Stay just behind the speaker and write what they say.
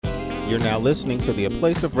You're now listening to the A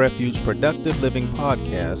Place of Refuge Productive Living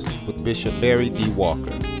podcast with Bishop Barry D.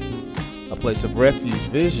 Walker. A Place of Refuge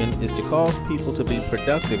vision is to cause people to be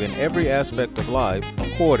productive in every aspect of life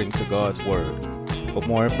according to God's Word. For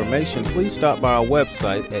more information, please stop by our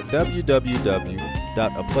website at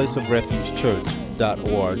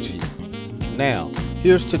www.aplaceofrefugechurch.org. Now,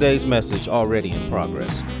 here's today's message already in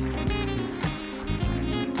progress.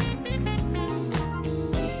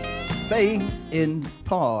 Faith in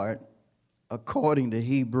part, according to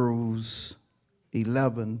Hebrews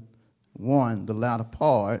 11:1, the latter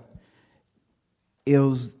part,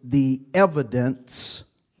 is the evidence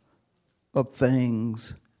of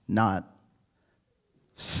things not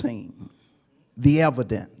seen. The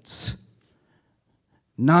evidence.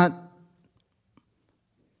 Not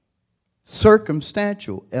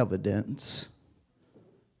circumstantial evidence,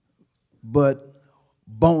 but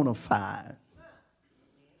bona fide,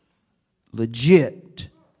 legit,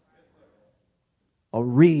 a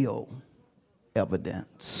real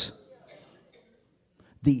evidence.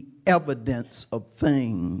 The evidence of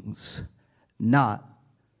things not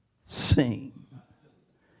seen.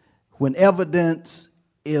 When evidence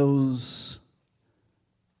is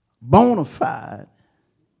bona fide,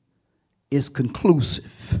 it's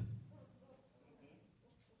conclusive.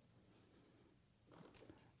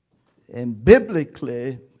 And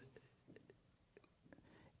biblically,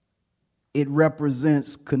 it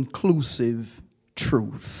represents conclusive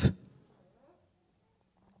truth.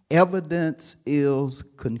 Evidence is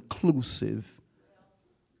conclusive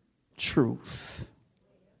truth.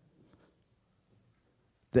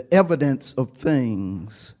 The evidence of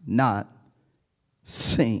things not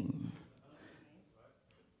seen.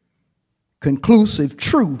 Conclusive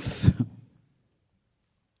truth,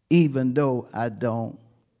 even though I don't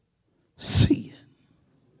see it.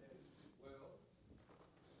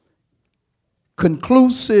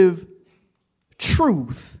 Conclusive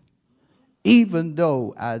truth, even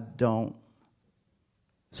though I don't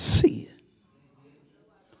see it.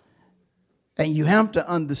 And you have to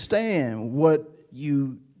understand what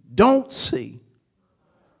you don't see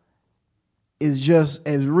is just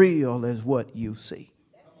as real as what you see.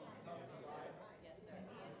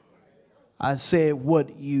 I said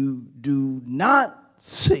what you do not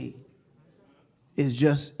see is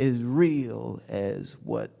just as real as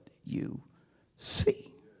what you see.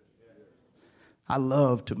 I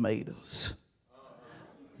love tomatoes,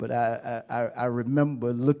 but I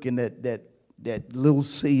remember looking at that little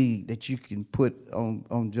seed that you can put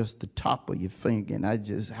on just the top of your finger, and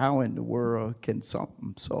how in the world can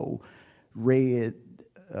something so red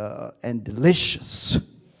and delicious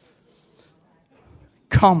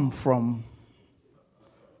come from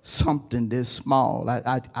something this small?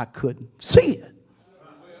 I couldn't see it.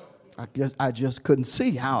 I just couldn't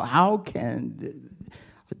see how can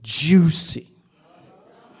a juicy,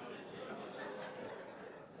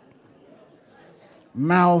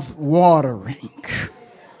 mouth-watering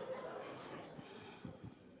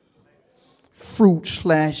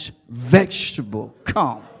fruit/vegetable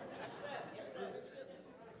come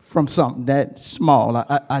from something that small.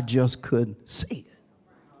 I just couldn't see it.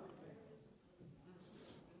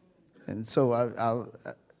 And so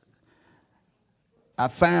I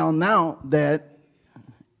found out that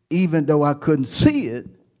even though I couldn't see it,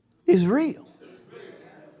 it's real.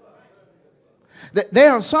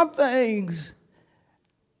 There are some things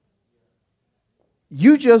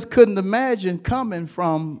you just couldn't imagine coming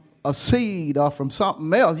from a seed or from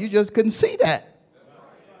something else. You just couldn't see that.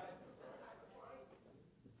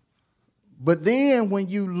 But then when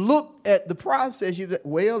you look at the process, you say,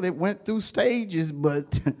 well, it went through stages,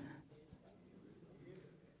 but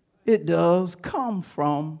it does come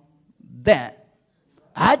from that.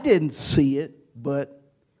 I didn't see it, but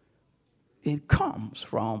it comes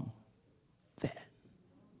from that.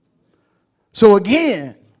 So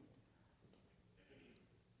again,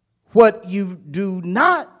 what you do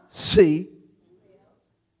not see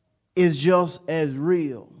is just as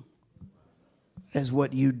real as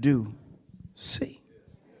what you do see.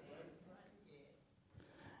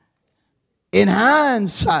 In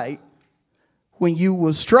hindsight, when you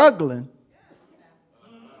were struggling,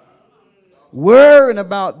 worrying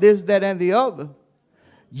about this, that, and the other,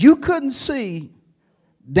 you couldn't see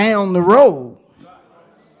down the road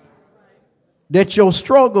that your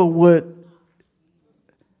struggle would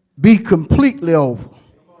be completely over.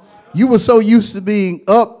 You were so used to being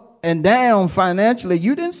up and down financially,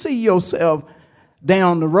 you didn't see yourself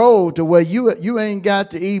down the road to where you ain't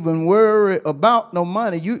got to even worry about no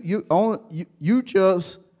money. You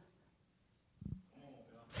just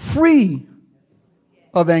free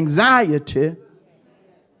of anxiety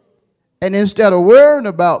And instead of worrying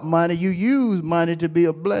about money, you use money to be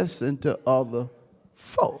a blessing to other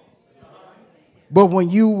folk. But when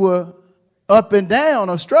you were up and down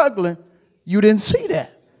or struggling, you didn't see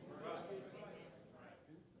that.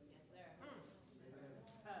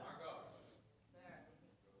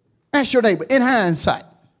 Ask your neighbor, in hindsight,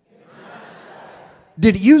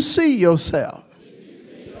 did you see yourself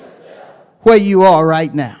where you are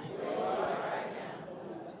right now?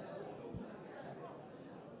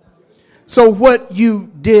 So what you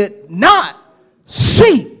did not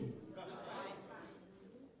see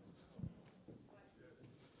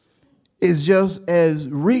is just as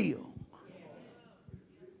real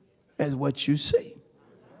as what you see.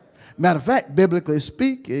 Matter of fact, biblically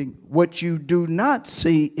speaking, what you do not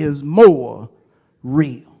see is more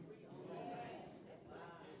real.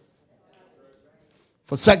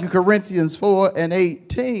 For 2 Corinthians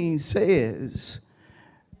 4:18 says,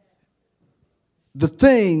 the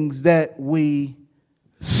things that we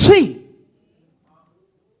see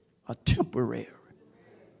are temporary,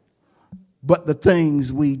 but the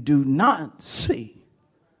things we do not see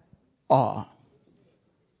are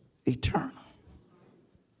eternal.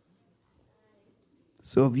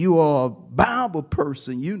 So if you are a Bible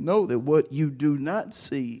person, you know that what you do not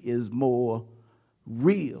see is more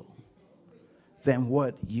real than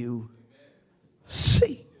what you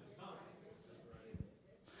see.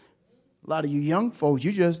 A lot of you young folks,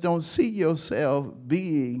 you just don't see yourself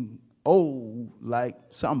being old like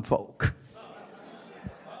some folk.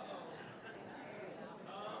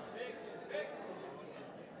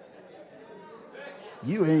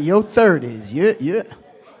 You in your 30s. Yeah.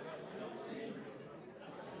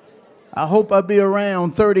 I hope I'll be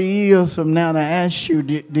around 30 years from now to ask you,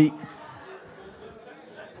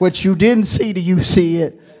 what you didn't see, do you see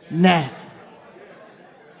it now?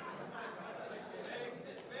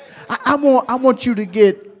 I want you to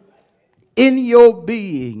get in your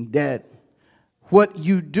being that what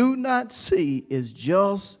you do not see is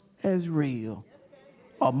just as real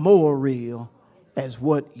or more real as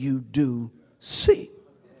what you do see.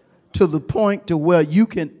 To the point to where you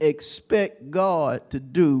can expect God to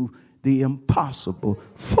do the impossible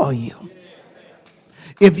for you.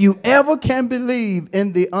 If you ever can believe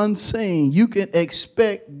in the unseen, you can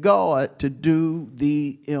expect God to do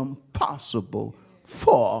the impossible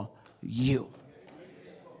for you.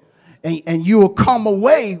 And you will come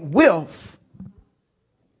away with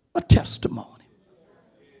a testimony.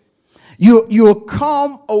 You'll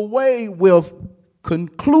come away with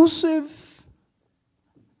conclusive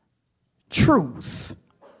truth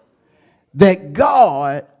that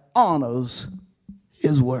God honors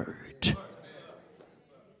his word.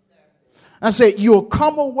 I said you'll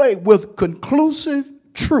come away with conclusive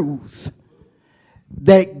truth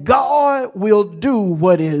that God will do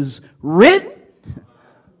what is written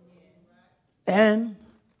and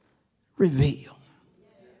revealed.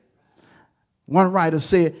 One writer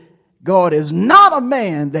said, God is not a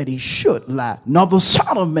man that he should lie, nor the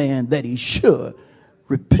son of man that he should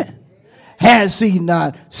repent. Has he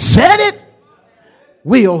not said it?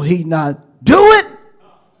 Will he not do it?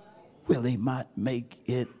 Will he not make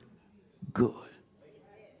it good?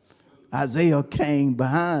 Isaiah came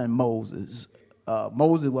behind Moses.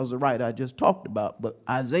 Moses was the writer I just talked about, but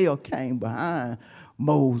Isaiah came behind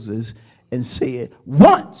Moses and said,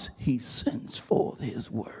 once he sends forth his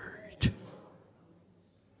word,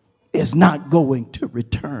 it's not going to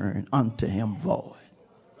return unto him void.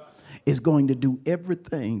 It's going to do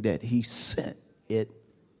everything that he sent it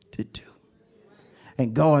to do.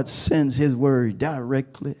 And God sends his word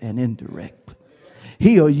directly and indirectly.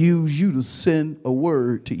 He'll use you to send a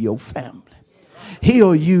word to your family.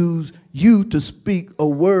 He'll use you to speak a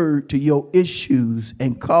word to your issues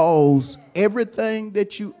and cause everything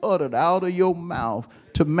that you uttered out of your mouth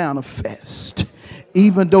to manifest,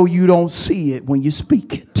 even though you don't see it when you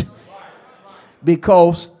speak it.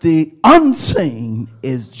 Because the unseen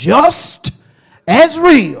is just as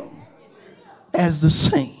real as the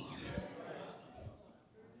seen.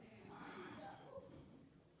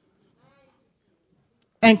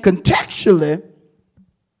 And contextually,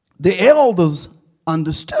 the elders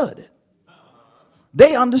understood it.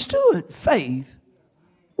 They understood faith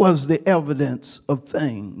was the evidence of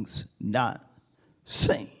things not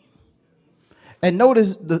seen. And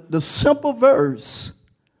notice the simple verse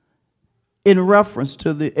in reference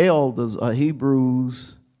to the elders are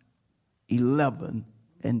Hebrews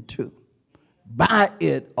 11:2. By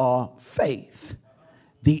it are faith,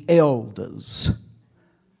 the elders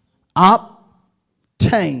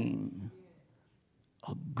obtain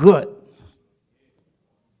a good,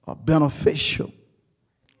 a beneficial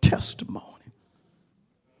testimony.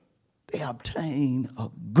 They obtain a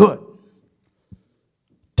good,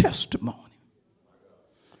 testimony.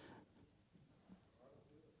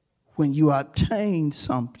 When you obtain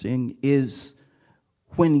something is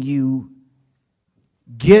when you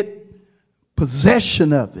get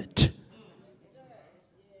possession of it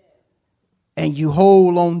and you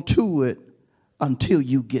hold on to it until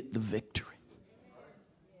you get the victory.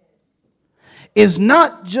 It's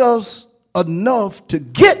not just enough to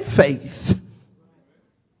get faith,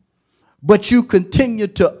 but you continue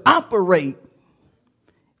to operate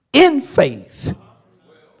in faith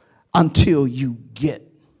until you get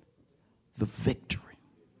the victory.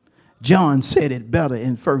 John said it better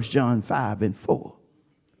in 1 John 5:4.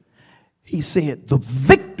 He said, the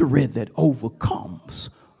victory that overcomes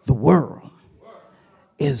the world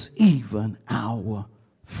is even our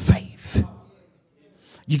faith.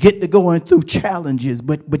 You get to going through challenges,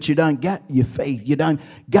 but you done got your faith. You done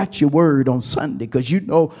got your word on Sunday, because you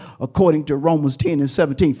know, according to Romans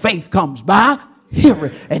 10:17, faith comes by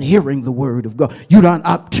hearing, and hearing the word of God. You done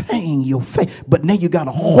obtain your faith, but now you got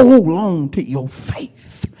to hold on to your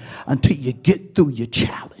faith until you get through your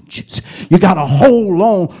challenges. You got to hold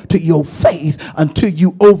on to your faith until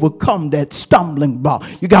you overcome that stumbling block.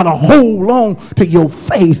 You got to hold on to your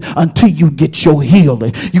faith until you get your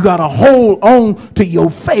healing. You got to hold on to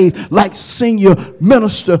your faith like Senior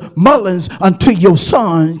Minister Mullins until your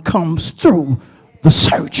son comes through the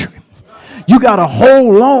surgery. You got to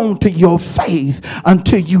hold on to your faith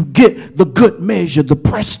until you get the good measure, the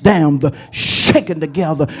pressed down, the shaken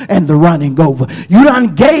together, and the running over. You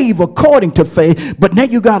done gave according to faith, but now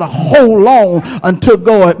you got to hold on until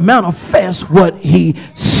God manifests what he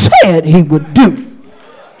said he would do.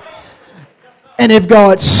 And if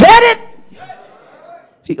God said it,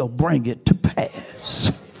 he'll bring it to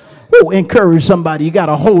pass. Oh, encourage somebody. You got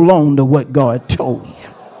to hold on to what God told you.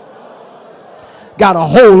 Got to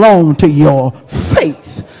hold on to your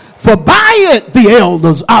faith, for by it the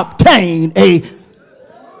elders obtained a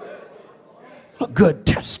good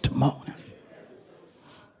testimony.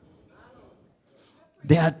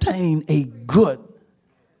 They obtained a good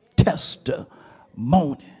testimony,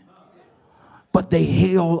 but they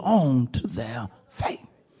held on to their faith.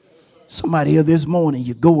 Somebody here this morning,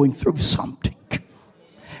 you're going through something.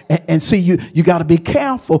 And see, you got to be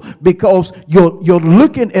careful, because you're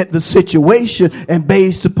looking at the situation, and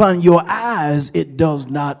based upon your eyes, it does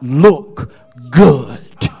not look good.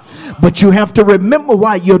 But you have to remember,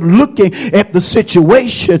 while you're looking at the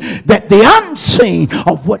situation, that the unseen,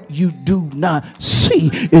 or what you do not see,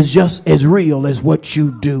 is just as real as what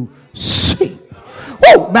you do see.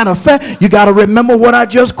 Whoa, matter of fact, you got to remember what I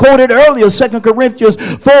just quoted earlier, 2 Corinthians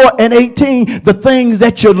 4:18. The things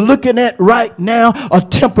that you're looking at right now are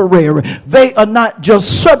temporary. They are not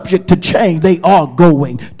just subject to change. They are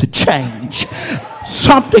going to change.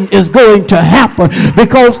 Something is going to happen,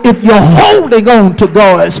 because if you're holding on to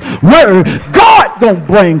God's word, God gonna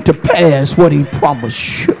bring to pass what he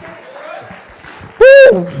promised you.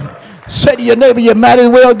 Woo. Say to your neighbor, you might as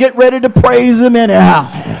well get ready to praise him anyhow,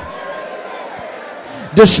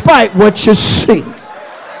 despite what you see,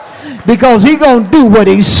 because he gonna do what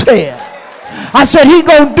he said. I said he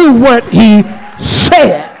gonna do what he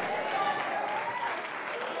said.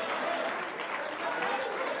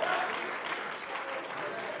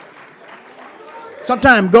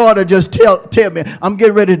 Sometimes God will just tell me, I'm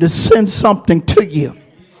getting ready to send something to you.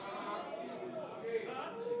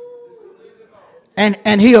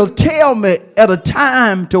 And he'll tell me at a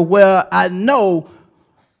time to where I know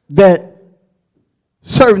that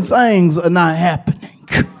certain things are not happening.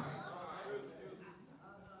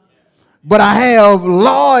 But I have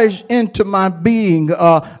lodged into my being,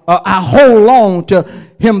 I hold on to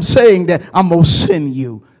him saying that I'm going to send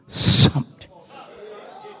you something.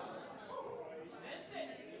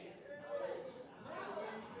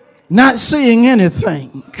 Not seeing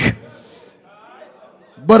anything.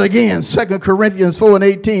 But again, 2 Corinthians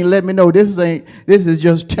 4:18 let me know this is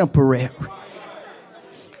just temporary.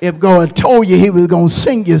 If God told you he was going to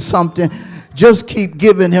sing you something, just keep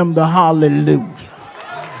giving him the hallelujah.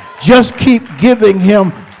 Just keep giving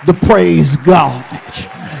him the praise God.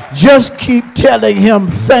 Just keep telling him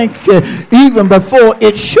thank you, even before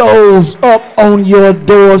it shows up on your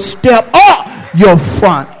doorstep or your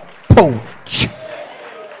front porch.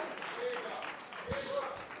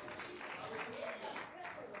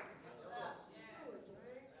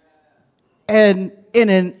 And in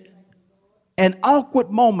an awkward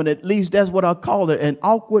moment, at least that's what I call it, an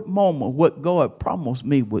awkward moment, what God promised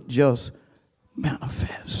me would just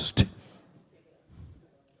manifest.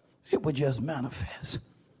 It would just manifest.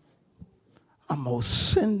 I'm going to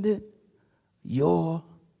send it your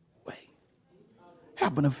way.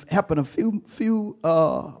 Happened a few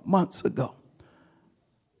months ago.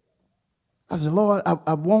 I said, Lord,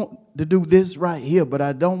 I want to do this right here, but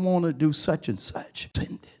I don't want to do such and such.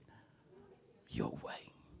 Send it your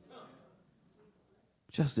way.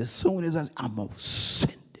 Just as soon as I'm going to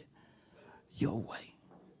send it your way.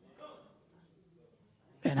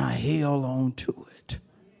 And I held on to it.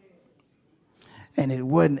 And it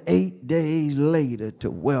wasn't 8 days later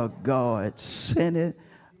to where God sent it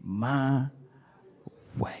my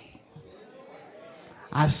way.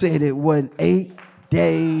 I said it wasn't 8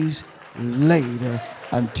 days later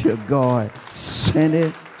until God sent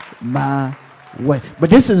it my way. But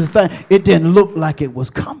this is the thing, it didn't look like it was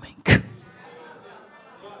coming.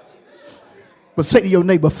 But say to your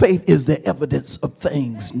neighbor, faith is the evidence of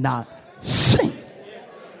things not seen.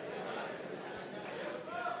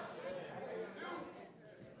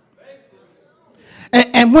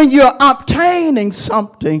 And when you're obtaining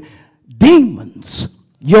something, demons,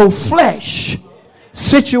 your flesh,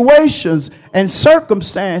 situations and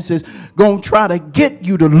circumstances going to try to get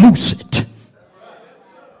you to lose it.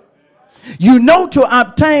 You know to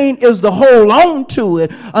obtain is to hold on to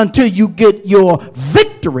it until you get your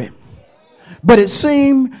victory. But it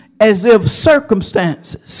seemed as if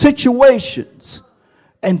circumstances, situations,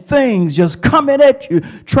 and things just coming at you,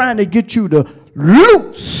 trying to get you to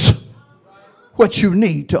lose what you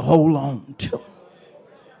need to hold on to.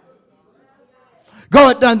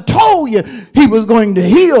 God done told you he was going to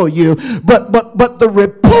heal you, but the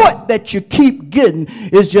report that you keep getting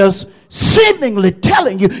is just seemingly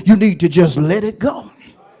telling you you need to just let it go.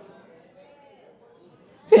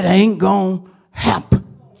 It ain't gonna happen.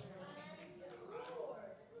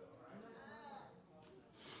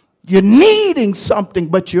 You're needing something,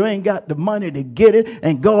 but you ain't got the money to get it,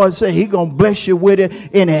 and God said he gonna bless you with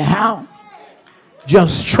it anyhow.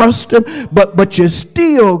 Just trust him, but you're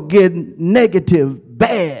still getting negative,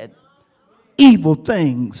 bad, evil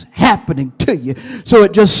things happening to you. So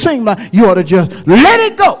it just seems like you ought to just let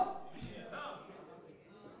it go.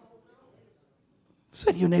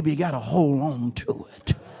 Say to your neighbor, you got to hold on to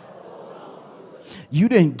it. You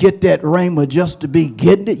didn't get that rhema just to be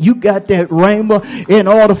getting it. You got that rhema in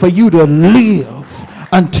order for you to live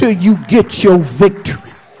until you get your victory.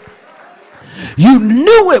 You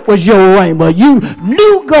knew it was your rhema. You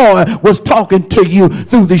knew God was talking to you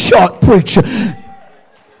through the short preacher.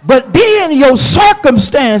 But then your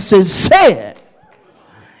circumstances said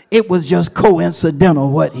it was just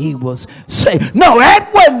coincidental what he was saying. No, that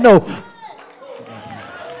wasn't no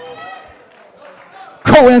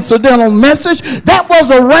coincidental message. That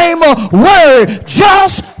was a rhema word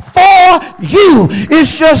just for you.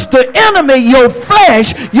 It's just the enemy, your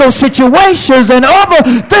flesh, your situations, and other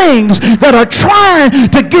things that are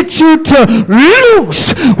trying to get you to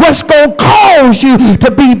lose what's going to cause you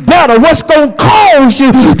to be better, what's going to cause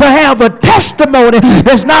you to have a testimony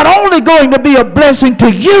that's not only going to be a blessing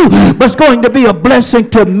to you, but it's going to be a blessing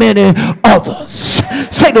to many others.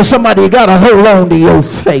 Say to somebody, you got to hold on to your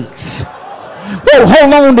faith. Oh,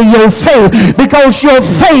 hold on to your faith, because your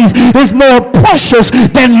faith is more precious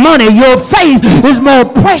than money. Your faith is more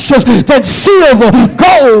precious than silver,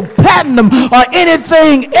 gold, platinum, or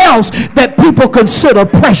anything else that people consider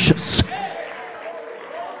precious.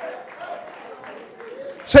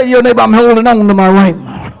 Say to your neighbor, I'm holding on to my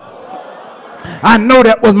rhema. I know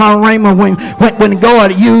that was my rhema when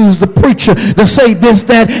God used the preacher to say this,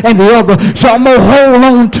 that, and the other. So I'm going to hold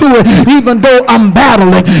on to it even though I'm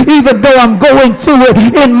battling, even though I'm going through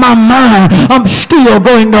it in my mind. I'm still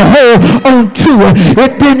going to hold on to it.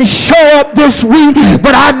 It didn't show up this week,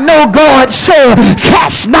 but I know God said,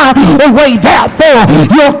 cast not away therefore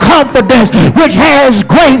your confidence, which has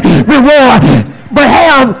great reward. But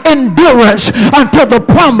have endurance until the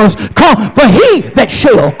promise come. For he that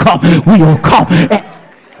shall come will come. And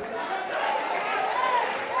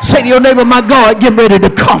say to your neighbor, my God, get ready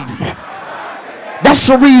to come. That's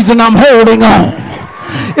the reason I'm holding on.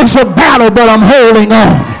 It's a battle, but I'm holding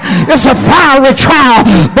on. It's a fiery trial,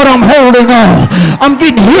 but I'm holding on. I'm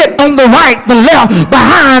getting hit on the right, the left,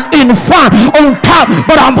 behind, in front, on top,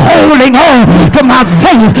 but I'm holding on to my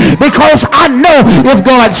faith, because I know if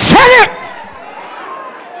God said it,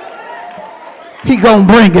 he gonna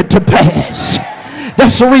bring it to pass.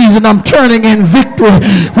 That's the reason I'm turning in victory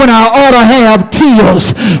when I ought to have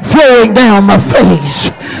tears flowing down my face.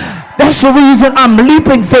 That's the reason I'm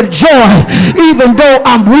leaping for joy even though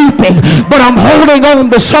I'm weeping, but I'm holding on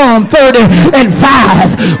to Psalm 30 and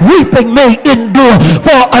 5. Weeping may endure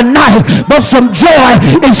for a night, but some joy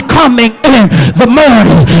is coming in the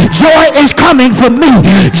morning. Joy is coming for me.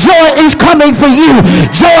 Joy is coming for you.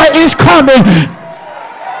 Joy is coming.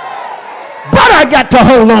 But I got to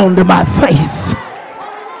hold on to my faith.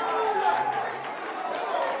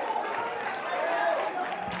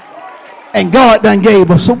 And God done gave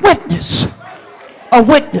us a witness, or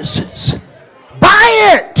witnesses.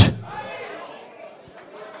 By it,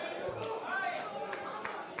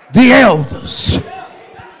 the elders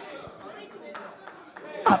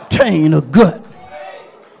obtain a good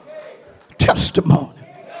testimony.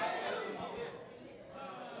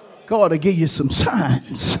 God will give you some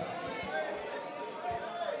signs.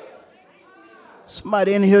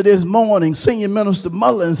 Somebody in here this morning, Senior Minister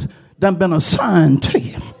Mullins, done been assigned to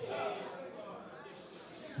you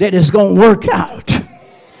that it's going to work out.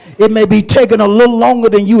 It may be taking a little longer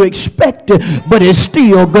than you expected, but it's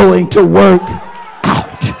still going to work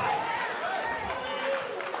out.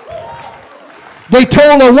 They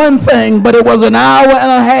told her one thing, but it was an hour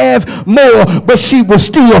and a half more, but she was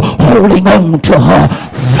still holding on to her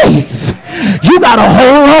faith. You got to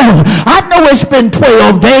hold on. I know it's been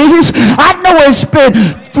 12 days. I know it's been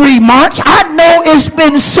 3 months. I know it's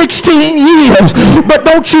been 16 years. But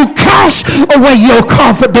don't you cast away your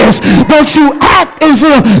confidence. Don't you act as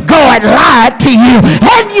if God lied to you.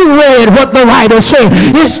 Hadn't you read what the writer said?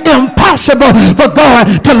 It's impossible for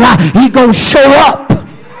God to lie. He gonna show up.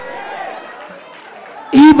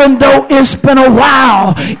 Even though it's been a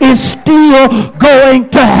while, it's still going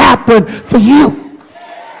to happen for you.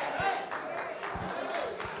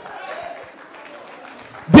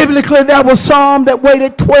 Biblically, there was some that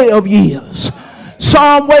waited 12 years.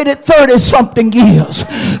 Some waited 30-something years.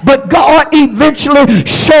 But God eventually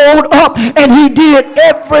showed up and he did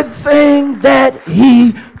everything that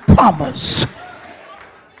he promised.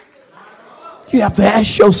 You have to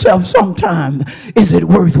ask yourself sometime, is it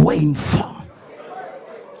worth waiting for?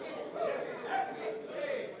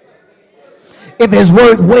 If it's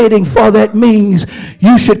worth waiting for, that means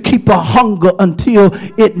you should keep a hunger until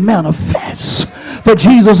it manifests. For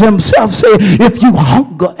Jesus himself said, if you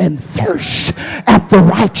hunger and thirst after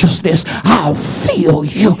righteousness, I'll fill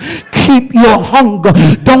you. Keep your hunger.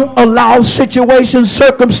 Don't allow situations,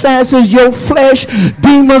 circumstances, your flesh,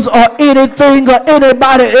 demons, or anything or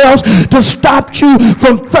anybody else to stop you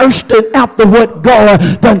from thirsting after what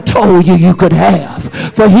God done told you you could have.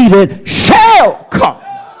 For he that shall come,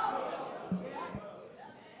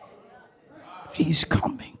 he's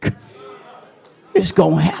coming. It's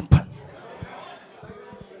going to happen.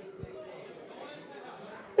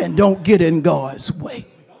 And don't get in God's way.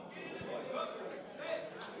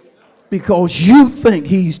 Because you think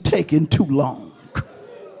he's taking too long.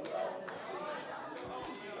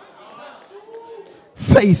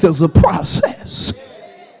 Faith is a process.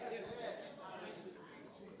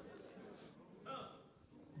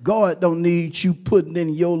 God don't need you putting in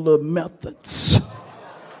your little methods.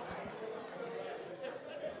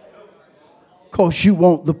 Because you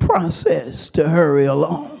want the process to hurry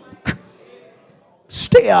along.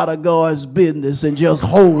 Stay out of God's business and just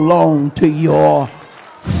hold on to your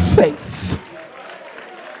faith.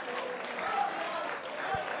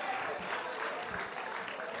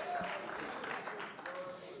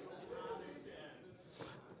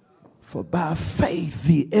 For by faith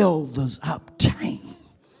the elders obtain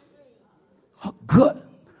a good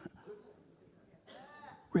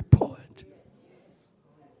report.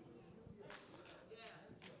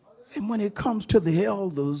 And when it comes to the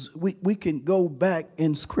elders, we can go back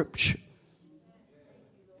in Scripture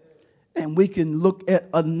and we can look at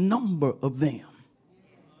a number of them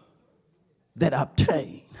that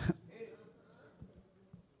obtain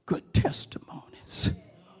good testimonies.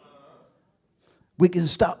 We can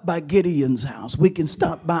stop by Gideon's house. We can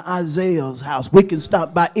stop by Isaiah's house. We can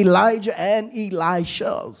stop by Elijah and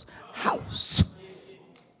Elisha's house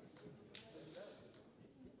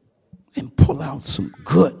and pull out some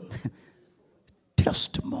good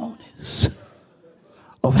testimonies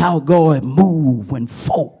of how God moved when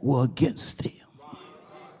folk were against them.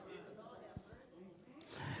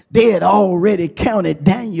 They had already counted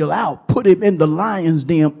Daniel out, put him in the lion's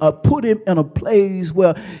den, put him in a place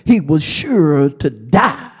where he was sure to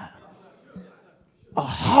die. A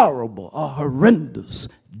horrible, a horrendous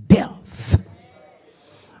death.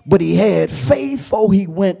 But he had faith, for he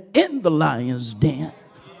went in the lion's den.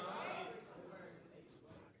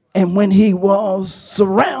 And when he was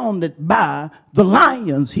surrounded by the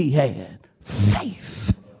lions, he had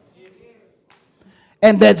faith.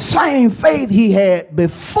 And that same faith he had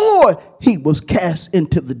before he was cast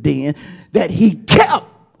into the den, that he kept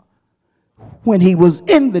when he was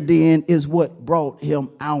in the den, is what brought him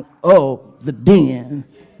out of the den.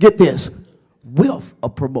 Get this, with a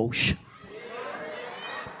promotion.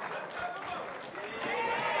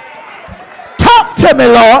 Talk to me,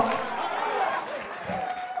 Lord.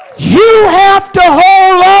 You have to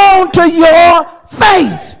hold on to your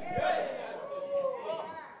faith.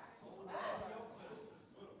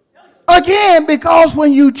 again, because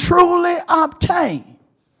when you truly obtain,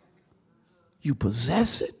 you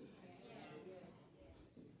possess it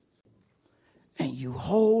and you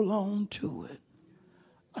hold on to it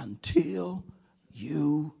until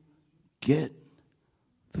you get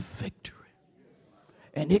the victory.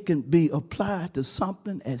 And it can be applied to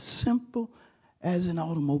something as simple as an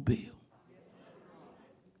automobile.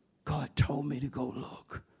 God told me to go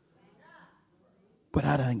look. But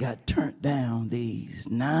I done got turned down these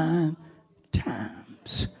 9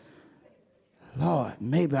 times. Lord,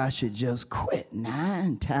 maybe I should just quit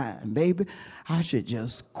 9 times. Maybe I should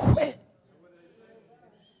just quit.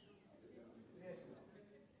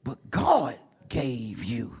 But God gave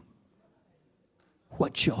you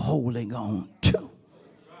what you're holding on to.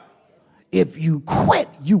 If you quit,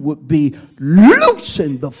 you would be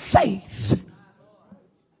losing the faith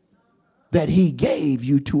that he gave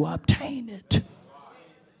you to obtain it.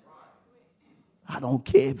 I don't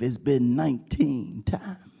care if it's been 19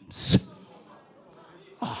 times,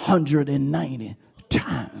 190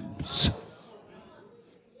 times.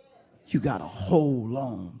 You got to hold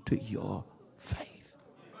on to your faith.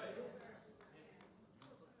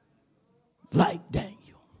 Like Daniel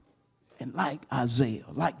and like Isaiah,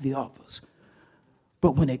 like the others.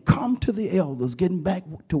 But when it comes to the elders, getting back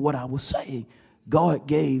to what I was saying, God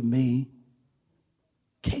gave me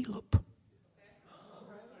Caleb.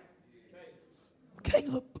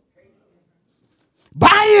 Caleb.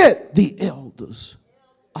 By it, the elders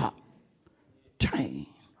obtain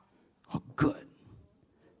a good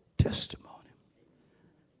testimony.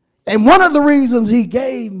 And one of the reasons he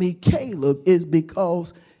gave me Caleb is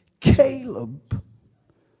because Caleb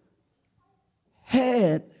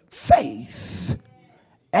had faith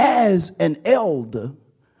as an elder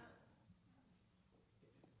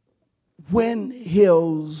when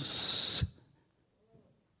his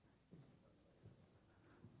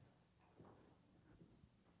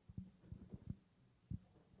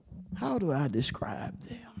how do I describe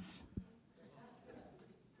them?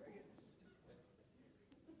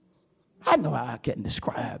 I know how I can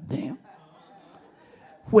describe them.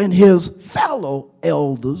 When his fellow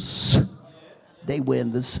elders, they were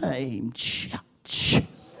in the same church,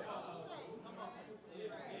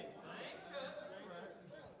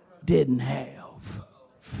 didn't have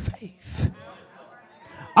faith.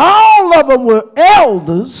 All of them were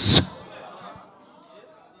elders.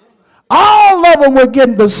 All of them were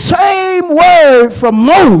getting the same word from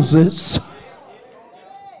Moses.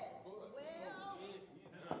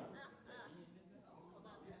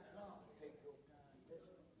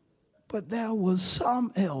 But there was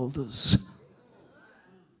some elders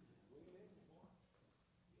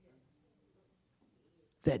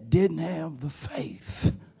that didn't have the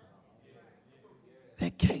faith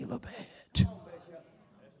that Caleb had.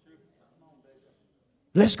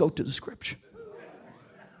 Let's go to the scripture.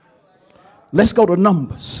 Let's go to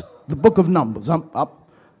Numbers, the book of Numbers. I'm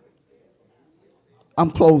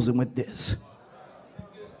closing with this.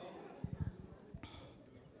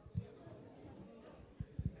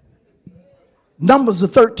 Numbers, the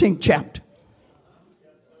 13th chapter.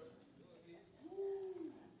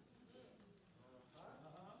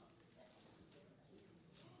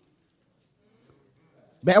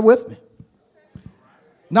 Bear with me.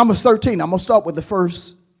 Numbers 13. I'm going to start with the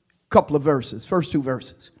first couple of verses, first 2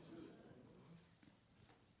 verses.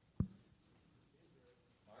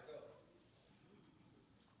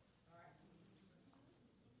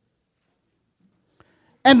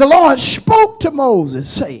 And the Lord spoke to Moses,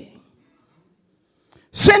 saying,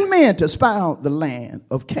 send men to spy out the land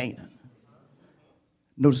of Canaan.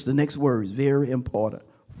 Notice the next word is very important.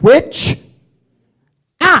 Which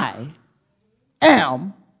I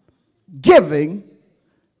am giving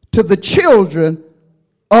to the children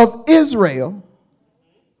of Israel.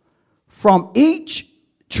 From each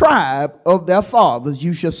tribe of their fathers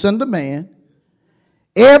you shall send a man,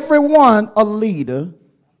 every one a leader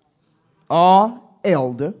or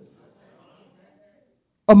elder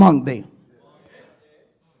among them.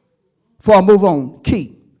 Before I move on,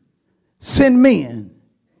 key. Send men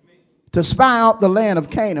to spy out the land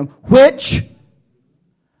of Canaan, which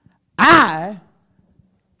I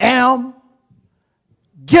am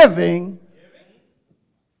giving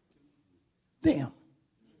them.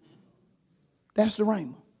 That's the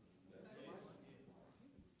rhema.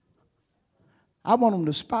 I want them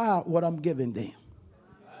to spy out what I'm giving them.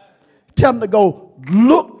 Tell them to go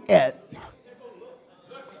look at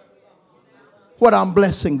what I'm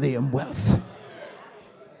blessing them with.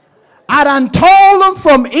 I done told them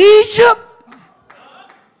from Egypt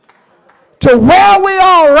to where we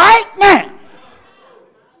are right now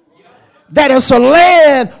that it's a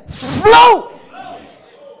land flowing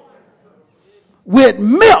with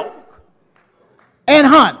milk and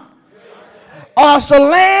honey. Or it's a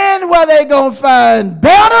land where they're going to find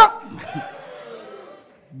better,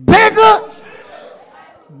 bigger,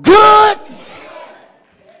 good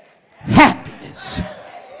happiness.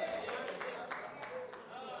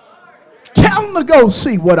 Tell them to go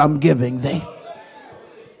see what I'm giving them.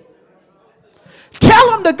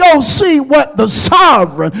 Tell them to go see what the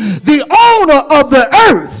sovereign, the owner of the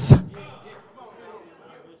earth,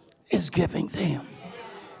 is giving them.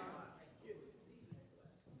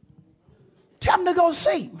 Tell them to go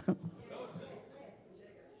see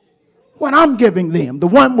what I'm giving them, the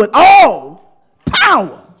one with all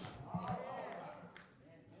power.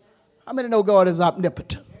 How many know God is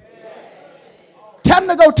omnipotent? Tell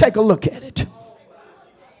them to go take a look at it.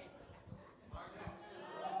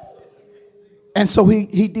 And so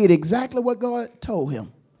he did exactly what God told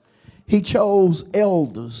him. He chose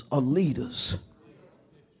elders or leaders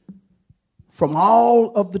from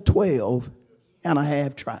all of the 12 and a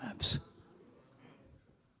half tribes.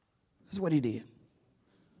 That's what he did.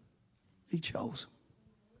 He chose them.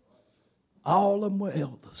 All of them were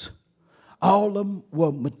elders. All of them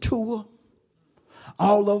were mature.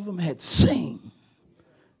 All of them had seen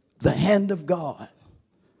the hand of God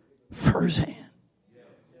firsthand.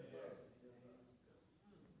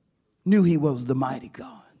 Knew he was the mighty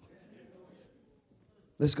God.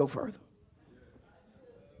 Let's go further.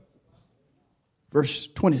 Verse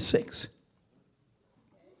 26.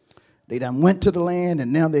 They done went to the land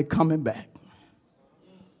and now they're coming back.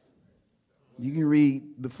 You can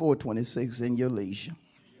read before 26 in your leisure.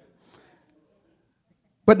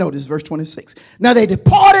 But notice verse 26. Now they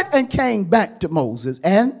departed and came back to Moses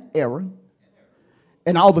and Aaron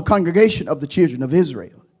and all the congregation of the children of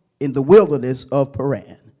Israel in the wilderness of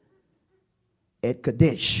Paran at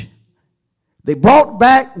Kadesh. They brought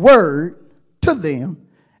back word to them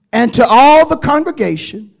and to all the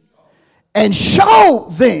congregation and showed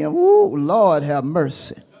them, oh Lord have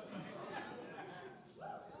mercy,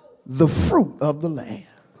 the fruit of the land.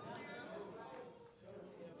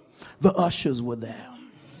 The ushers were there.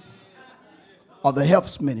 Or the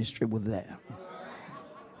helps ministry were there.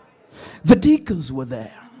 The deacons were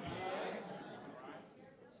there.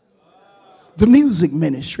 The music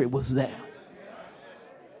ministry was there.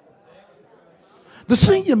 The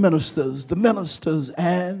senior ministers, the ministers,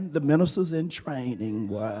 and the ministers in training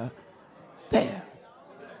were there.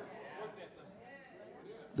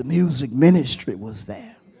 The music ministry was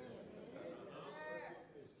there.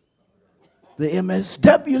 The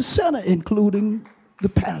MSW Center, including the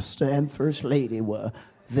pastor and first lady, were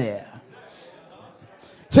there.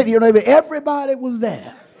 Say to your neighbor, everybody was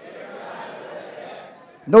there.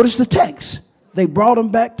 Notice the text. They brought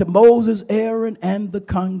them back to Moses, Aaron, and the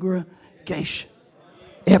congregation.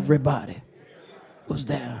 Everybody was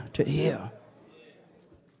there to hear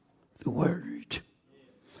the word.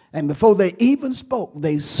 And before they even spoke,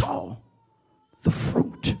 they saw the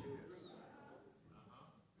fruit.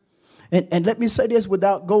 And let me say this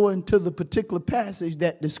without going to the particular passage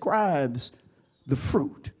that describes the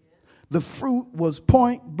fruit. The fruit was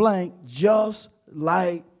point blank, just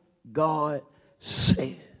like God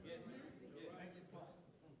said.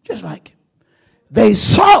 Just like it. They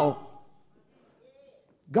saw.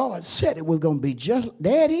 God said it was going to be just,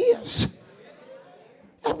 there it is.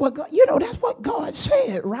 That's what God, that's what God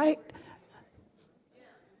said, right?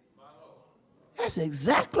 That's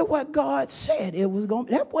exactly what God said it was going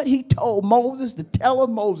to be. That's what he told Moses to tell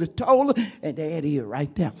him. Moses told him, and there it is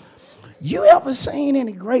right there. You ever seen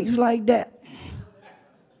any grapes like that?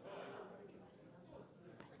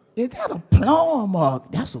 Is that a plum or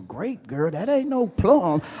that's a grape, girl? That ain't no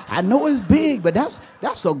plum. I know it's big, but that's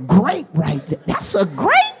a grape right there. That's a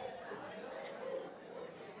grape.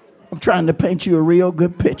 I'm trying to paint you a real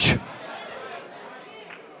good picture.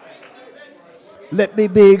 Let me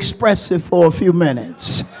be expressive for a few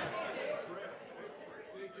minutes.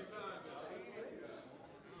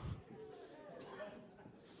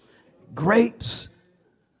 Grapes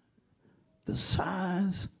the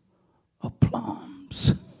size of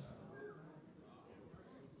plums.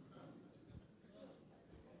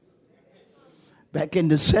 Back in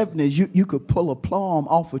the 70s, you could pull a plum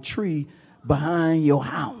off a tree behind your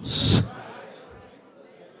house.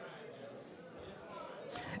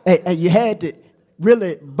 And you had to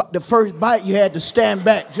really, the first bite, you had to stand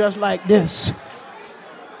back just like this.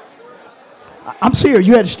 I'm serious,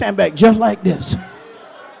 you had to stand back just like this.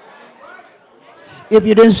 If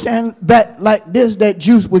you didn't stand back like this, that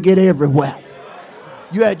juice would get everywhere.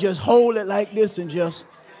 You had to just hold it like this and just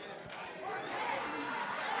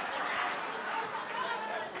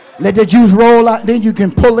let the juice roll out. Then you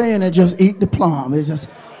can pull in and just eat the plum. It's just,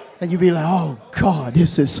 And you be like, oh God,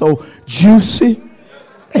 this is so juicy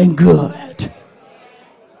and good.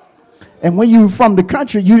 And when you from the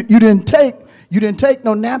country, you didn't take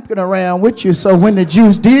no napkin around with you. So when the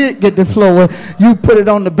juice did get to flowing, you put it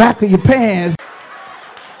on the back of your pants.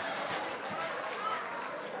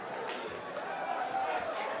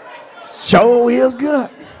 Sure is good.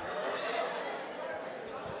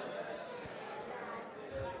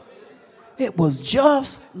 It was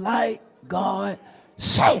just like God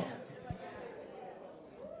said.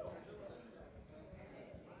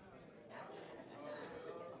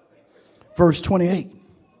 Verse 28.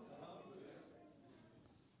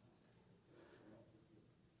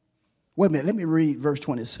 Wait a minute, let me read verse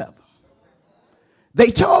 27. They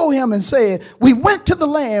told him and said, we went to the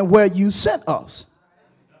land where you sent us.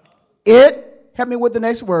 It, help me with the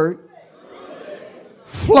next word,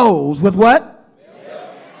 flows with what?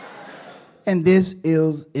 And this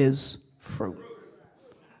is fruit.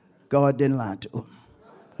 God didn't lie to him,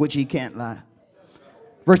 which he can't lie.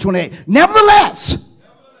 Verse 28. Nevertheless,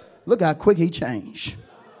 look how quick he changed.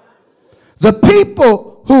 The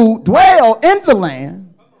people who dwell in the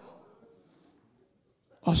land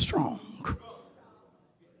are strong.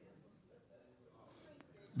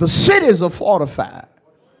 The cities are fortified.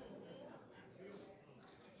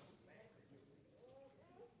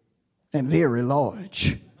 And very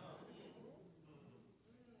large.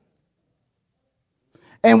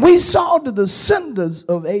 And we saw the descendants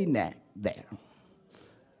of Anak there.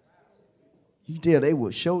 You tell they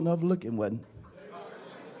were sure enough looking, wasn't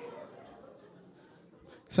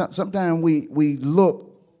it? Sometimes we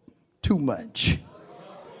look too much.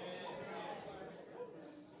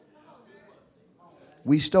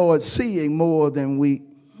 We start seeing more than we.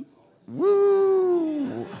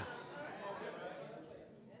 Woo.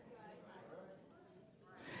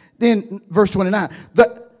 Then verse 29.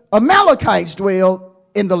 The Amalekites dwell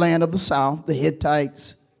in the land of the south, the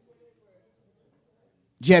Hittites,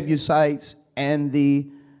 Jebusites, and the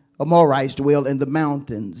Amorites dwell in the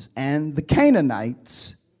mountains, and the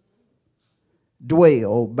Canaanites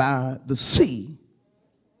dwell by the sea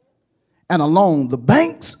and along the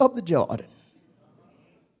banks of the Jordan.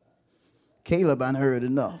 Caleb unheard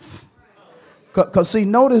enough. Because see,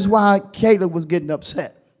 notice why Caleb was getting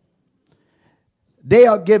upset. They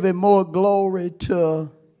are giving more glory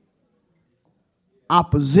to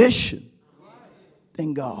opposition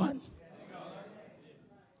than God.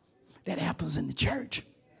 That happens in the church.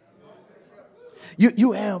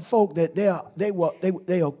 You have folk that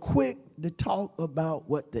they are quick to talk about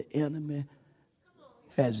what the enemy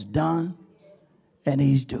has done and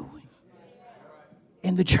he's doing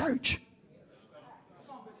in the church.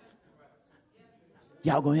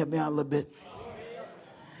 Y'all gonna help me out a little bit?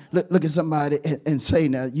 Look at somebody and say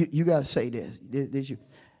now, you gotta say this.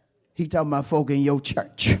 He talking about folk in your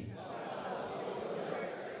church.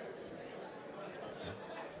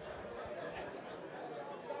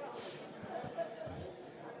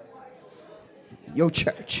 Your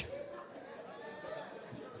church.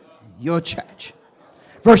 Your church.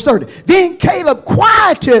 Verse 30. Then Caleb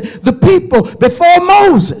quieted the people before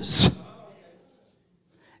Moses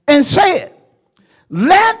and said,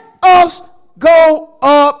 let us go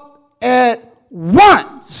up at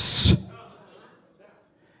once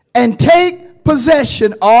and take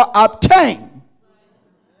possession or obtain.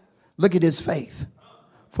 Look at his faith.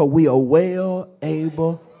 For we are well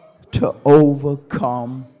able to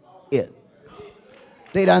overcome it.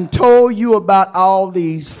 They done told you about all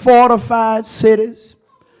these fortified cities.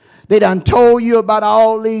 They done told you about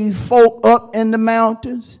all these folk up in the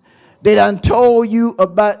mountains. They done told you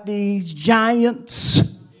about these giants.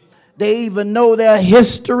 They even know their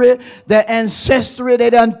history, their ancestry. They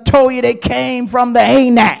done told you they came from the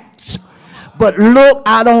Anaks. But look,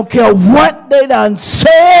 I don't care what they done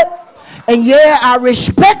said. And yeah, I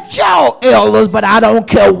respect y'all elders, but I don't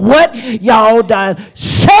care what y'all done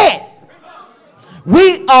said.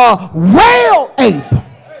 We are well able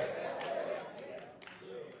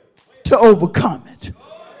to overcome it.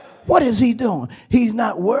 What is he doing? He's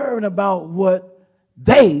not worrying about what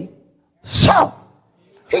they saw.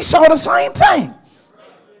 He saw the same thing.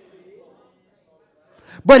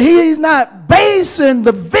 But he's not basing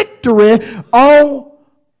the victory on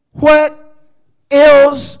what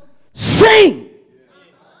is seen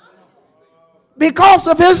because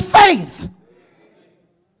of his faith.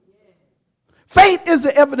 Faith is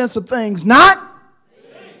the evidence of things not.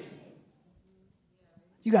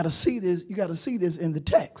 You got to see this. You got to see this in the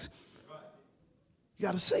text. You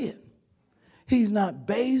got to see it. He's not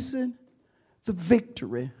basing the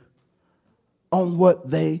victory on what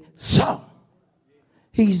they saw.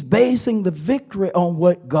 He's basing the victory on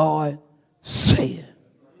what God said.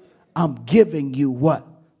 I'm giving you what?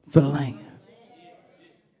 The land.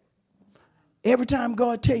 Every time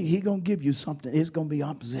God tell you he's going to give you something, it's going to be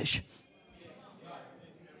opposition.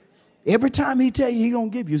 Every time he tell you he's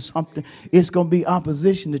going to give you something, it's going to be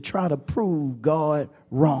opposition to try to prove God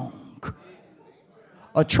wrong.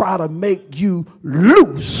 Or try to make you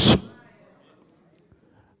lose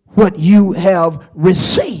what you have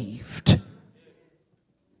received.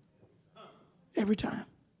 Every time.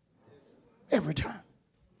 Every time.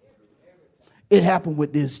 It happened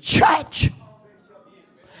with this church.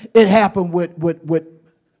 It happened with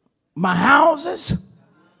my houses.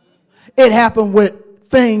 It happened with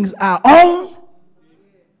things I own.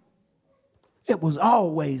 It was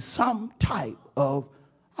always some type of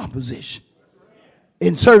opposition.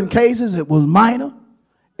 In certain cases, it was minor.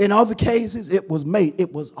 In other cases, it was made.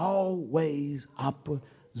 It was always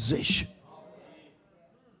opposition.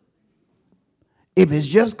 If it's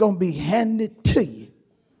just going to be handed to you,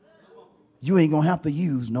 you ain't going to have to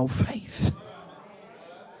use no faith.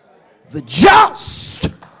 The just,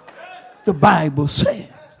 the Bible says,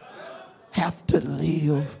 have to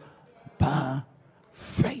live by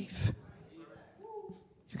faith.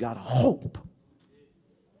 You got to hope.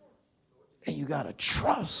 And you got to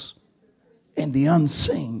trust in the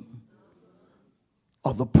unseen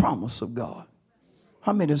of the promise of God.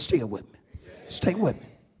 How many are still with me? Stay with me.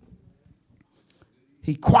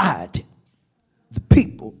 He quieted the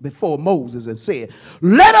people before Moses and said,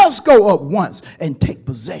 let us go up once and take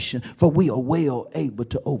possession, for we are well able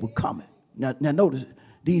to overcome it. Now notice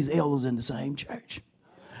these elders in the same church.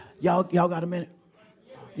 Y'all got a minute?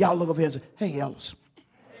 Y'all look over here and say, hey, elders.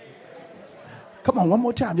 Come on, one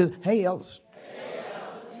more time. Just, hey, elders.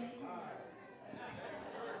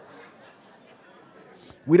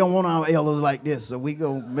 We don't want our elders like this, so we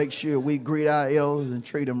going to make sure we greet our elders and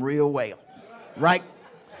treat them real well. Right?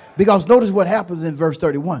 Because notice what happens in verse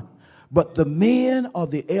 31. But the men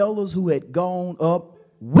of the elders who had gone up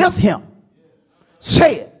with him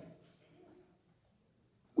said,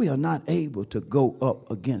 we are not able to go up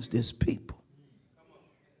against this people,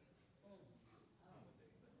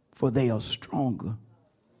 for they are stronger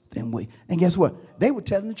than we. And guess what? They were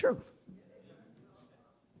telling the truth.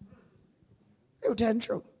 They were telling the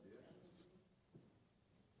truth.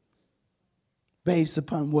 Based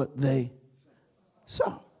upon what they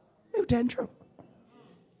saw. They were telling the truth.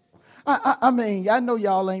 I mean, I know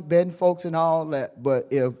y'all ain't betting folks and all that, but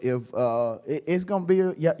if it's gonna be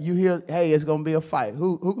you hear, hey, it's gonna be a fight.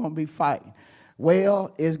 Who gonna be fighting?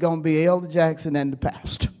 Well, it's gonna be Elder Jackson and the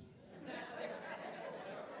pastor.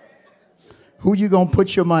 Who you gonna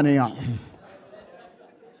put your money on?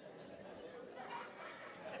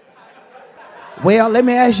 Well, let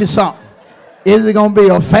me ask you something. Is it going to be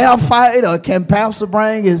a fair fight, or can Pastor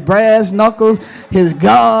bring his brass knuckles, his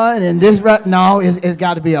gun, and this? No, it's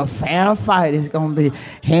got to be a fair fight. It's going to be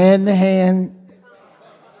hand to hand.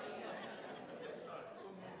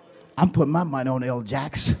 I'm putting my money on L.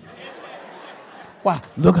 Jackson. Why?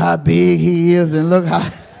 Look how big he is, and look how.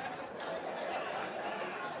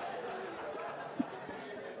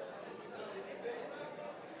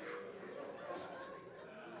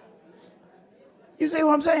 You see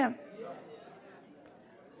what I'm saying?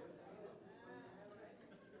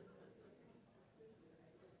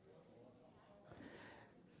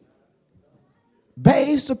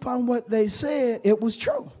 Based upon what they said, it was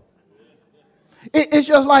true. It's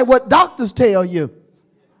just like what doctors tell you.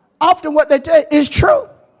 Often what they tell you is true.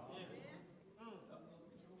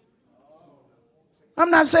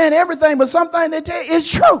 I'm not saying everything, but something they tell you is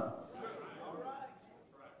true.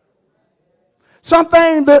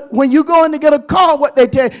 Something that when you go in to get a car, what they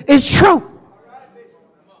tell you is true.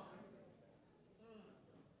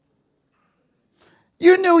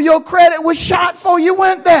 You knew your credit was shot before you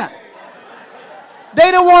went there. They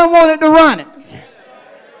the one wanted to run it.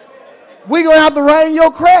 We're going to have to run your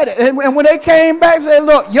credit. And when they came back, said,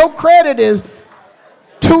 look, your credit is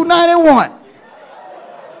 291.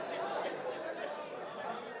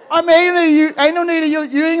 I mean, you ain't no need of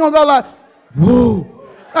you ain't going to go like, whoa.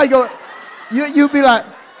 Like, you be like,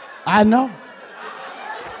 I know.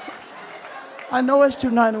 I know it's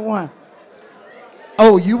 291.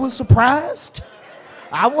 Oh, you were surprised?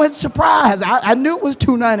 I wasn't surprised. I knew it was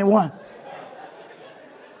 291.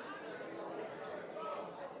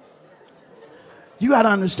 You got to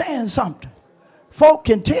understand something. Folk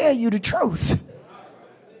can tell you the truth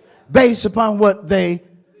based upon what they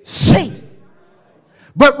see.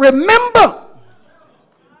 But remember,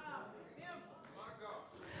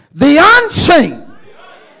 the unseen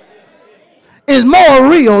is more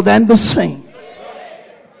real than the seen.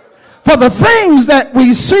 For the things that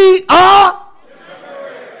we see are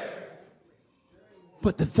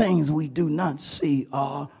But the things we do not see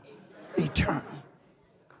are eternal.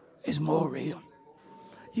 It's more real.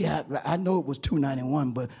 Yeah, I know it was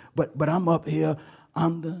 291, but I'm up here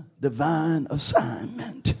under divine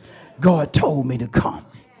assignment. God told me to come.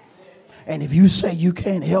 And if you say you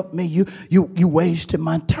can't help me, you wasted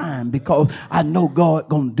my time, because I know God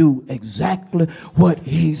gonna do exactly what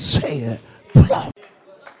he said.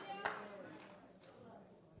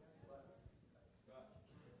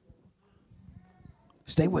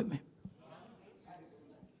 Stay with me.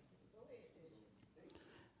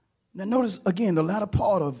 Now notice again the latter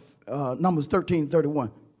part of Numbers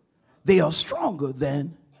 13:31. They are stronger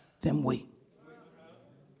than we.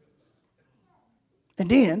 And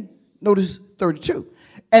then notice 32.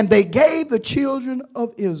 And they gave the children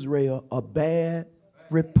of Israel a bad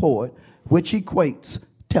report, which equates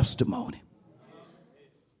testimony.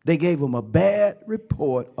 They gave them a bad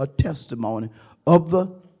report, a testimony of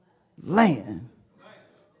the land.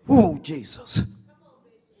 Oh, Jesus.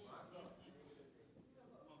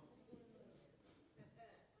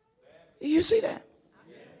 You see that?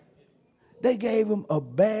 They gave them a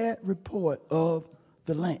bad report of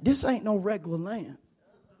the land. This ain't no regular land.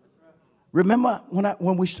 Remember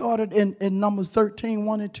when we started in Numbers 13,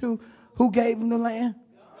 1 and 2, who gave them the land?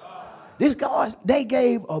 This God, they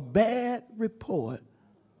gave a bad report,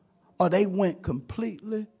 or they went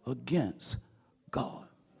completely against God.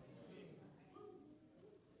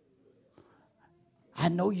 I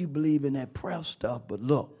know you believe in that prayer stuff, but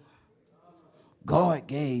look, God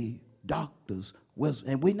gave doctors wisdom.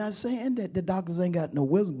 And we're not saying that the doctors ain't got no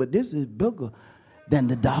wisdom, but this is bigger than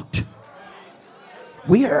the doctor.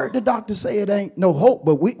 We heard the doctor say it ain't no hope,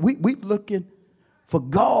 but we looking for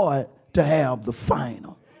God to have the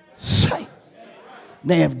final say.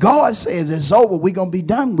 Now, if God says it's over, we're going to be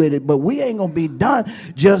done with it, but we ain't going to be done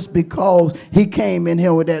just because he came in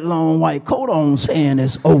here with that long white coat on saying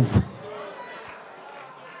it's over.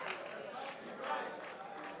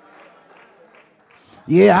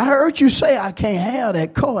 Yeah, I heard you say I can't have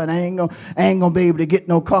that car, and I ain't gonna be able to get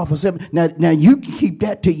no car for $7. Now you can keep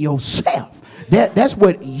that to yourself. That's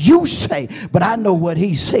what you say, but I know what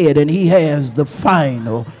he said, and he has the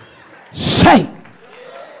final say.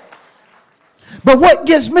 But what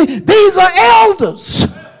gets me? These are elders,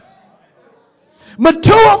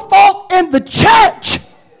 mature folk in the church,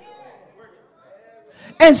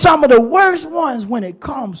 and some of the worst ones when it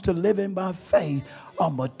comes to living by faith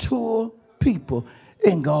are mature people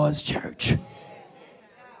in God's church.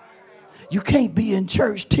 You can't be in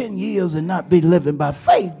church 10 years and not be living by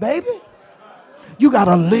faith, baby. You got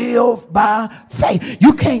to live by faith.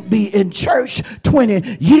 You can't be in church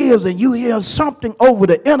 20 years and you hear something over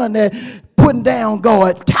the internet putting down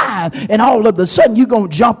God's tithe, and all of a sudden you're going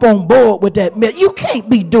to jump on board with that. You can't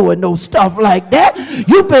be doing no stuff like that.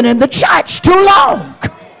 You've been in the church too long.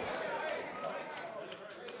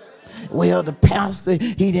 Well, the pastor,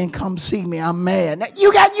 he didn't come see me. I'm mad. Now,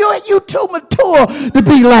 you too mature to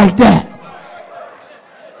be like that.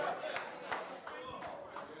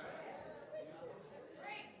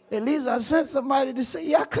 At least I sent somebody to see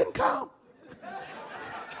you. I couldn't come.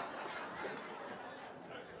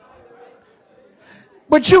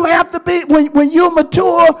 But you have to be, when you're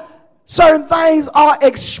mature, certain things are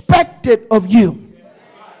expected of you.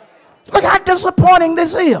 Look how disappointing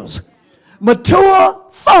this is. Mature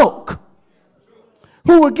folk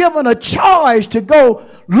who were given a charge to go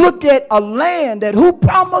look at a land that who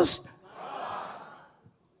promised?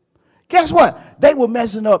 Guess what? They were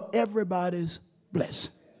messing up everybody's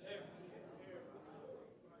blessing.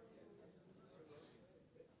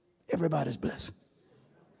 Everybody's blessing.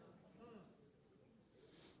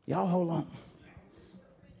 Y'all hold on.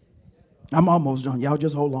 I'm almost done. Y'all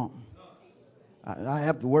just hold on. I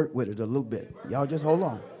have to work with it a little bit. Y'all just hold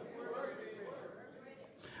on.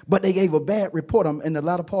 But they gave a bad report in the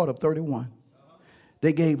latter part of 31.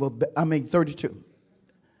 They gave 32.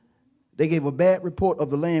 They gave a bad report of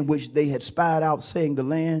the land which they had spied out, saying the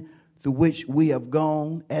land through which we have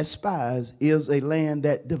gone as spies is a land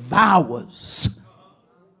that devours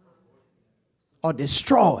or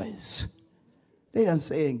destroys. They done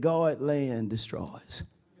saying God land destroys.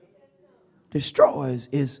 Destroys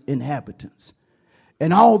its inhabitants.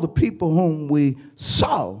 And all the people whom we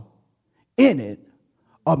saw in it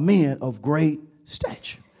are men of great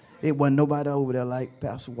stature. It wasn't nobody over there like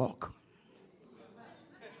Pastor Walker.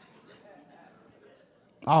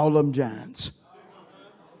 All of them giants.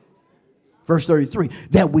 Verse 33,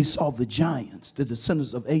 that we saw the giants, the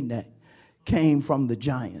descendants of Anak, came from the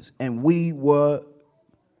giants, and we were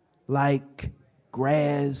like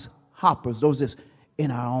grasshoppers, those is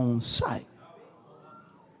in our own sight.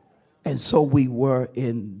 And so we were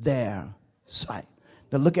in their sight.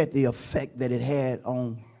 to look at the effect that it had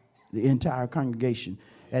on the entire congregation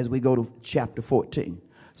as we go to chapter 14.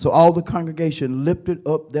 So all the congregation lifted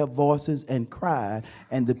up their voices and cried,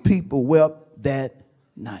 and the people wept that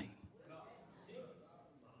night.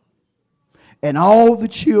 And all the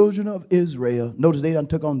children of Israel, notice they done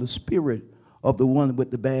took on the spirit of the one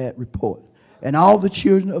with the bad report. And all the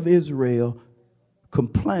children of Israel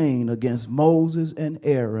complained against Moses and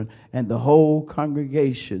Aaron, and the whole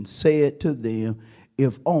congregation said to them,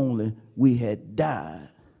 if only we had died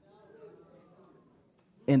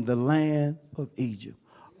in the land of Egypt,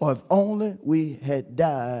 or if only we had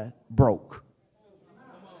died broke.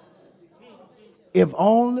 If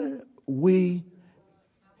only we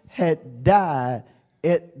had died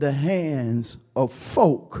at the hands of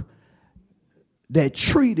folk that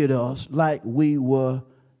treated us like we were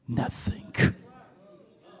nothing.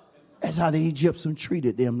 That's how the Egyptians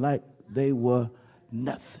treated them, like they were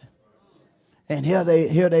nothing. And here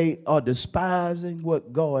they are despising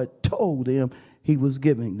what God told them he was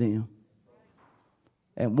giving them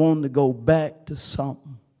and wanting to go back to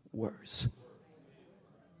something worse.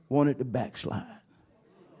 Wanted to backslide.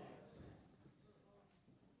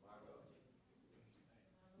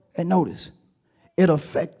 And notice, it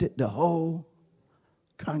affected the whole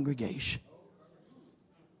congregation,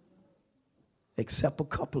 except a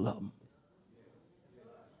couple of them.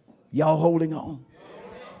 Y'all holding on?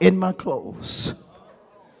 In my clothes.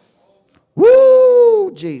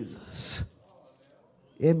 Woo, Jesus.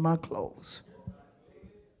 In my clothes.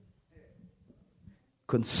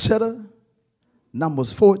 Consider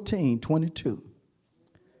Numbers 14:22.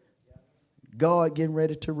 God getting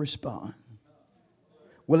ready to respond.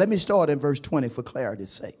 Well, let me start in verse 20 for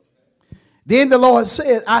clarity's sake. Then the Lord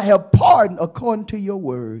said, I have pardoned according to your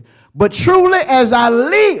word, but truly as I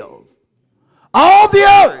live, all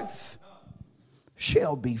the earth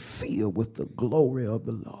shall be filled with the glory of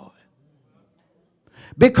the Lord.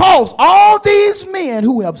 Because all these men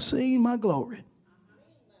who have seen my glory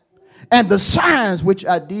and the signs which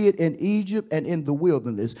I did in Egypt and in the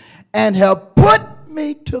wilderness, and have put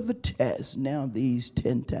me to the test now these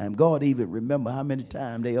 10 times. God even remember how many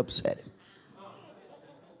times they upset him.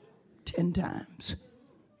 10 times.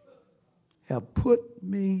 Have put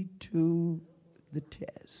me to the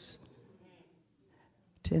test.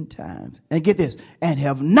 10 times. And get this. And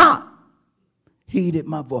have not heeded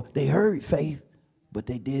my voice. They heard faith, but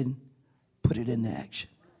they didn't put it into action.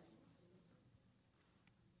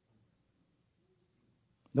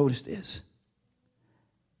 Notice this.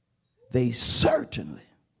 They certainly,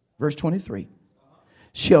 verse 23,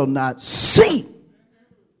 shall not see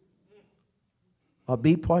or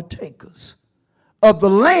be partakers of the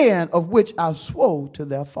land of which I swore to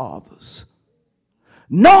their fathers,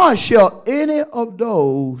 nor shall any of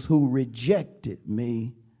those who rejected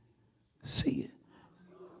me see it.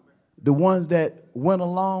 The ones that went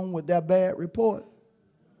along with that bad report,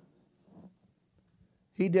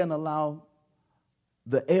 he didn't allow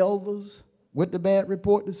the elders with the bad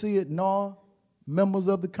report to see it, nor members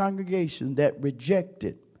of the congregation that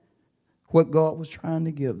rejected what God was trying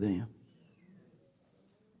to give them.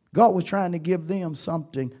 God was trying to give them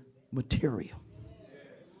something material.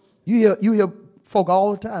 You hear folk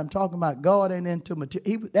all the time talking about God ain't into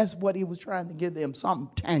material. That's what he was trying to give them, something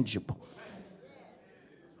tangible.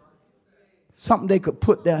 Something they could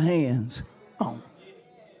put their hands on.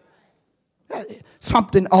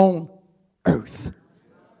 Something on earth.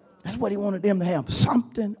 That's what he wanted them to have,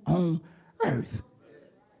 something on earth.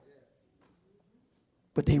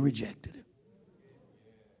 But they rejected it.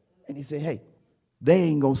 And he said, hey, they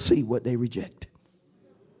ain't going to see what they rejected.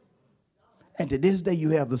 And to this day,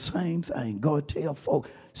 you have the same thing. God tell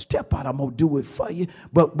folk, step out, I'm going to do it for you.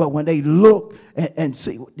 But when they look and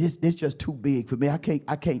see, this just too big for me. I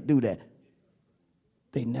can't do that.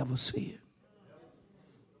 They never see it.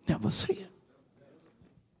 Never see it.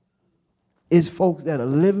 It's folks that are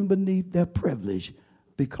living beneath their privilege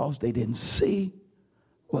because they didn't see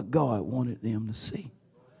what God wanted them to see.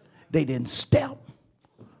 They didn't step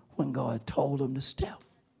when God told them to step.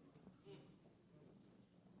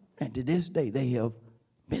 And to this day, they have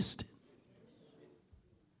missed it.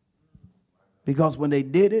 Because when they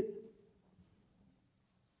did it,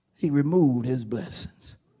 he removed his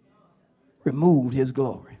blessings, removed his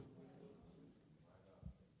glory,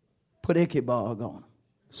 put Ichabod on them.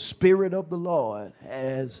 Spirit of the Lord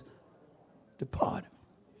has departed.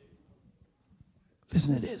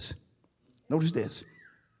 Listen to this. Notice this.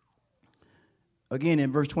 Again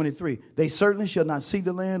in verse 23. They certainly shall not see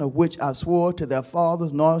the land of which I swore to their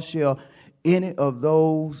fathers, nor shall any of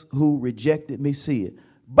those who rejected me see it.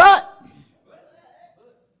 But,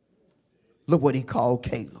 look what he called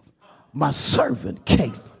Caleb. my servant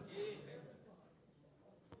Caleb.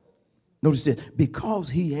 Notice this, because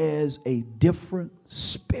he has a different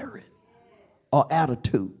spirit or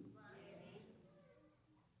attitude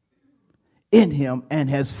in him and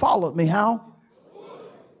has followed me. How?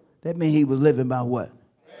 That means he was living by what?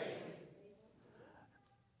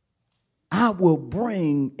 I will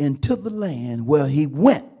bring into the land where he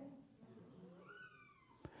went,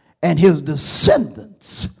 and his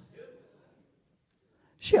descendants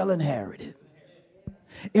shall inherit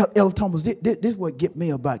it. L. Thomas, this is what get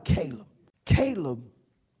me about Caleb. Caleb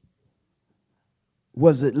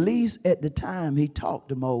was, at least at the time he talked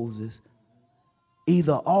to Moses,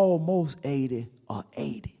 either almost 80 or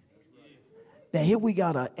 80. Now here we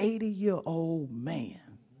got an 80-year-old man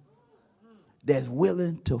that's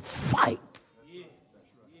willing to fight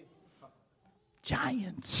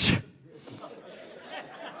giants.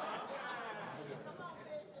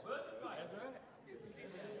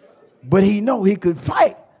 But he know he could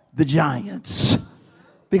fight the giants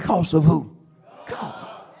because of who?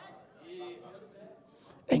 God.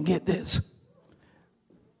 And get this.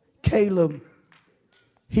 Caleb,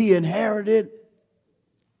 he inherited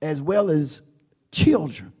as well as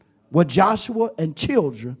children. Well, Joshua and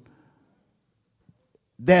children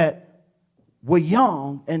that were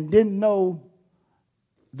young and didn't know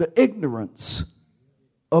the ignorance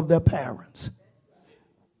of their parents.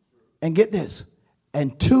 And get this.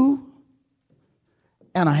 And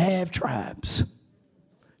 2.5 tribes.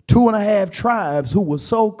 2.5 tribes who were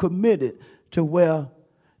so committed to where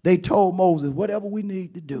they told Moses, whatever we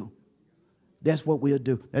need to do, that's what we'll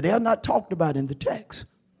do. Now, they are not talked about in the text,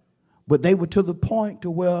 but they were to the point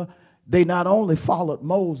to where they not only followed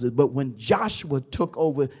Moses, but when Joshua took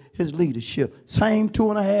over his leadership, same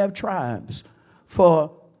 2.5 tribes,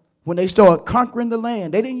 for when they started conquering the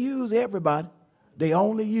land, they didn't use everybody. They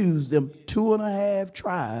only used them 2.5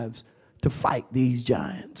 tribes to fight these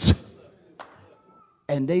giants.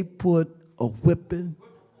 And they put a whipping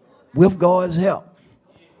with God's help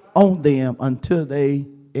on them until they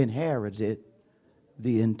inherited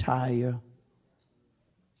the entire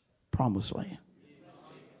promised land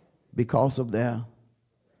because of their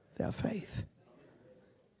faith.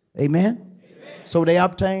 Amen? So they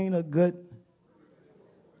obtained a good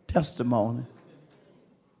testimony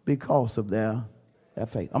because of their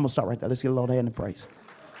faith. I'm going to stop right there. Let's give the Lord a hand in praise.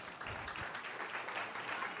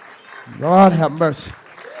 God have mercy.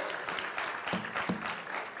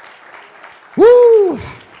 Woo!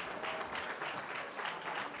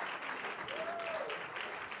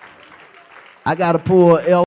 I got to pull L.